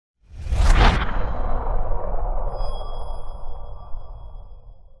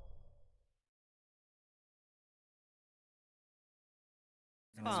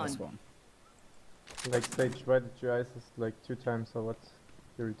This one. Like stage, why did you ice us like 2 times or what?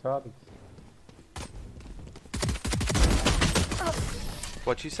 You're retarded.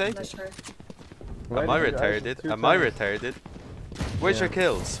 What you say? Why Am I did you ice us retarded? 2 Am I times? retarded? Where's your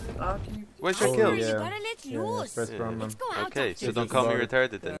kills? Where's your Oh, kills? yeah. You gotta let loose. Press run, man. Let's go out. Okay, so This don't is call me log.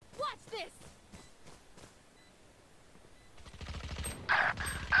 retarded then. Watch this.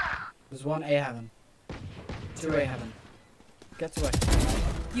 There's one A heaven. 2 A heaven. Get away.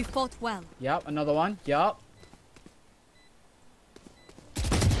 You fought well. Yup, another one. Yup.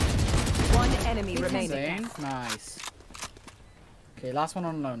 One enemy remaining. Insane. Nice. Okay, last one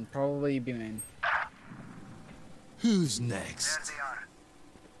on loan. Probably be main. Who's next?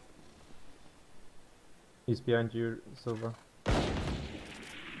 He's behind you, Silver.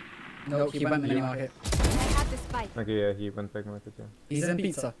 Nope, he went mini market. I have the spike. Okay, yeah, he went back market, yeah. He's in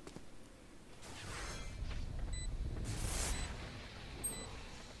pizza.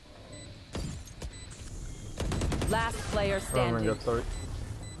 Last player Oh my standing. god, sorry.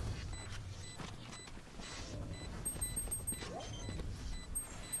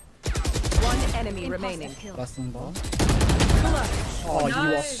 One enemy remaining. Imposter kill. Last one ball. Clutch. Oh,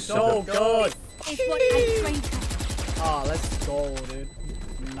 you are so good. It's what I trained for. Oh, let's go, dude.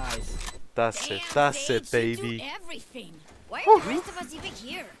 Nice. That's it. That's it, baby. Everything. Why are the rest of us even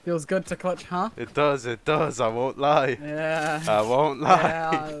here? Feels good to clutch, huh? It does. It does. I won't lie. Yeah. I won't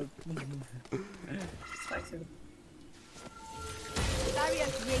lie. Yeah. Barrier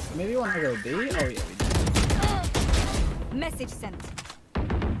created. Maybe you want to go B? Oh, yeah, we do. Message sent.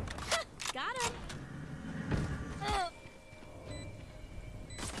 Got him.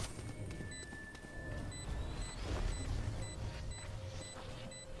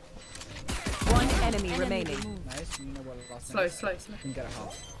 One enemy remaining. Nice. You know what the last Slow, thing slow, slow. is. Can get a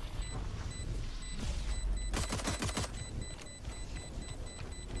half.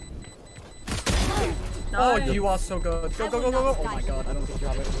 Oh, you are so good. Go, go, go, go, go. Oh my god, I don't think you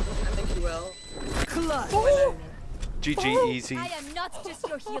have it. I think you will. Clutch. GG easy. I am not just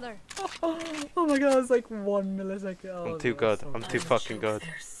your healer. Oh my god, it's like 1 millisecond. Oh, I'm too that's good. so I'm too good. fucking good.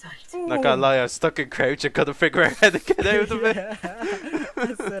 Not gonna lie, I was stuck in crouch. I couldn't figure out how to get out of it. Yeah.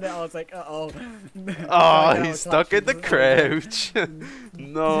 I said it, I was like, uh-oh. Oh, he's stuck in the crouch.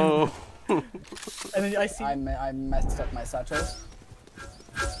 No. And then I see. I messed up my satchels.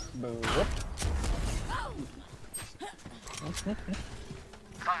 Boo.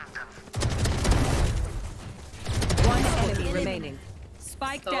 One enemy remaining.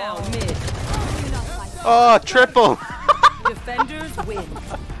 Spike down mid. Do not fight. Oh, triple. Defenders win.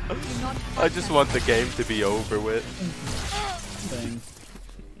 Do not I just want the game to be over with. Thing.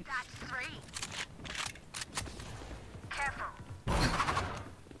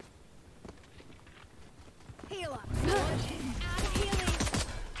 heal up. Healing.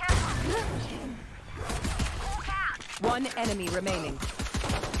 One enemy remaining.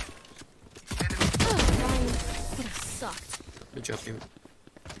 Could have sucked. Good job, you.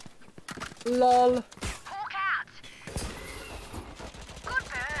 LOL.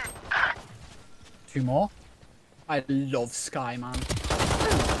 2 more. I love Sky, man.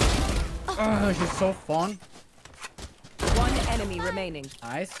 Oh, she's so fun. One enemy remaining.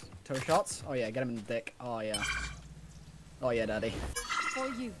 Nice. 2 shots. Oh yeah, get him in the dick. Oh yeah. Oh yeah, daddy. For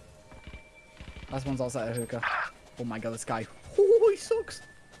you. Last one's outside of hookah. Oh my god, this guy. Oh, he sucks.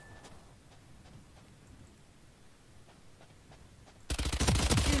 Do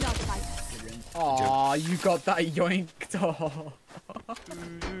not fight. Oh, you got that yoinked. Oh.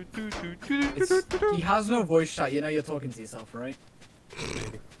 He has no voice chat. You know you're talking to yourself, right?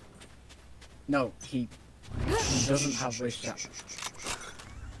 No, he doesn't have voice chat.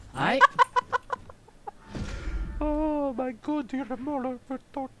 Right? Oh my god, you're more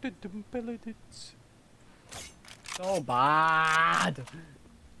retarded abilities. So bad.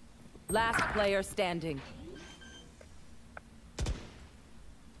 Last player standing.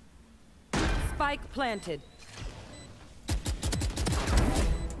 Spike planted.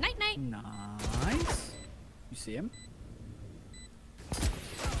 Night night. Nice. You see him?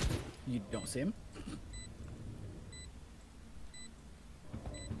 You don't see him?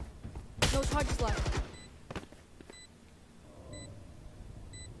 No charges left.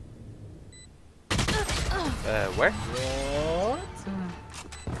 Where? What?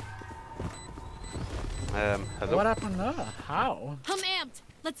 Hello? What happened there? How? I'm amped.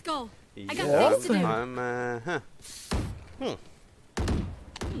 Let's go. I got Yeah, things to do. I'm,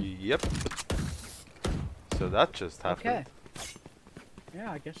 Yep. So that just happened. Okay.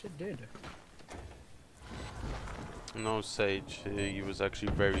 Yeah, I guess it did. No, Sage, he was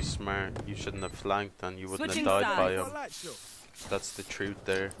actually very smart. You shouldn't have flanked and you wouldn't Switching have died by sides. him. That's the truth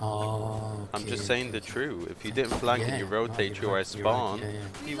there. Oh. I'm just saying the truth. If you didn't flank and you rotate through our spawn,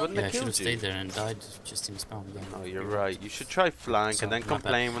 he wouldn't have I should killed have you. stayed there and died just in spawn. Yeah. Oh, you're right. You should try flank So, and then my bad.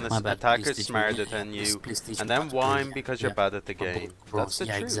 complain when My the bad. attacker's Please teach me. smarter than you, Please teach and me how then to whine play. because you're bad at the Bro, game. bro, That's the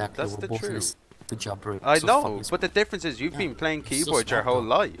yeah, truth. exactly. That's We're the both in truth. this. Good job, bro. I So know, fucking but the difference is you've been playing You're so keyboard your smart, whole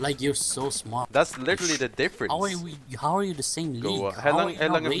bro. life. Like you're so smart. That's literally the difference. How are you the same league? Go on. How long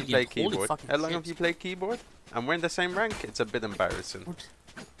have you played Holy keyboard? fucking How long shit. have you played keyboard? And we're in the same rank? It's a bit embarrassing.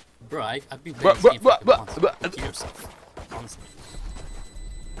 Bro, I've been playing this game for like a month. Kill yourself. Honestly.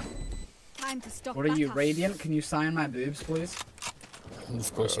 Time to stock What are you, back up. Radiant? Can you sign my boobs, please?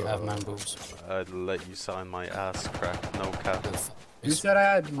 Of course you have man boobs. I'd let you sign my ass crack, no cap. Who said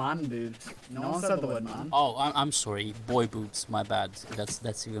I had man boobs? No one said the word man. Oh, I'm sorry. Boy boobs. My bad.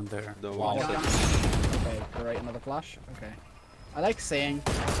 That's even better. No Wow. one said Okay, great, another flash. Okay. I like saying.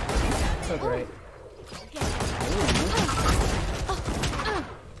 So great.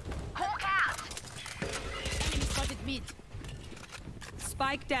 Enemy spotted mid.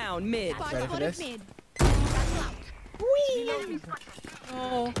 Spike down mid. Spot Ready for spotted this? mid.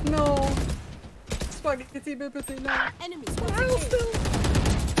 Oh no! Spaghetti bippity no! Enemy spotted mid.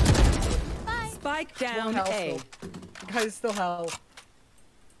 Bye. Spike One down health A. still. Guy's still hell.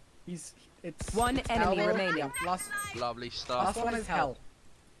 It's One enemy hell. remaining. Yeah, last Lovely stuff. one is hell.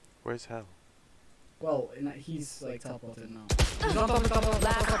 Where's hell? Well, he's like teleported now. He's on top of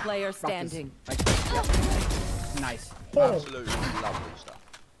Last player standing. Nice. Absolutely lovely stuff.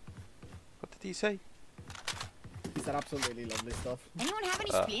 What did he say? He said absolutely lovely stuff. Anyone have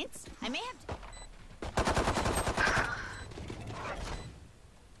any splints? I may have to.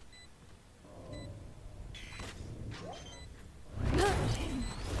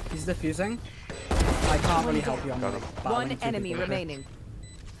 He's defusing. I can't really help you on Got the him. One enemy remaining.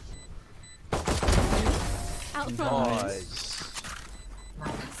 Out front. Nice.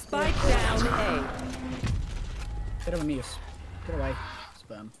 Spike down A. Get away, Mius. Get away.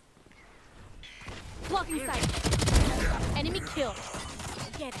 Sperm. Blocking sight. Enemy kill.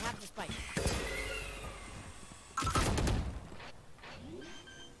 Can't have the spike.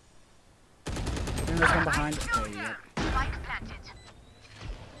 There's one behind. Okay, yeah.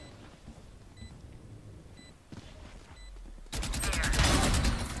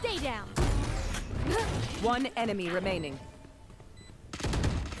 Stay down. One enemy remaining.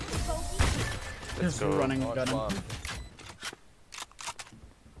 Just go. running, Nice gunning. one.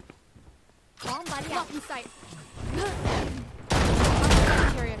 Bomb body blocking sight.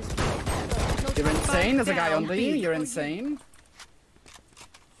 You're insane. There's a guy under you. You're insane.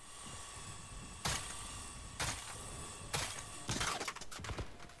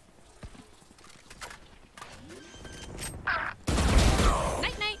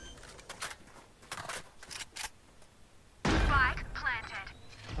 Night night.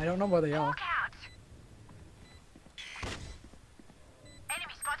 I don't know where they are.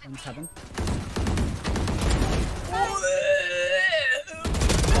 One's heaven.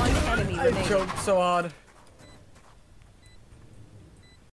 One enemy I remaining. choked so hard.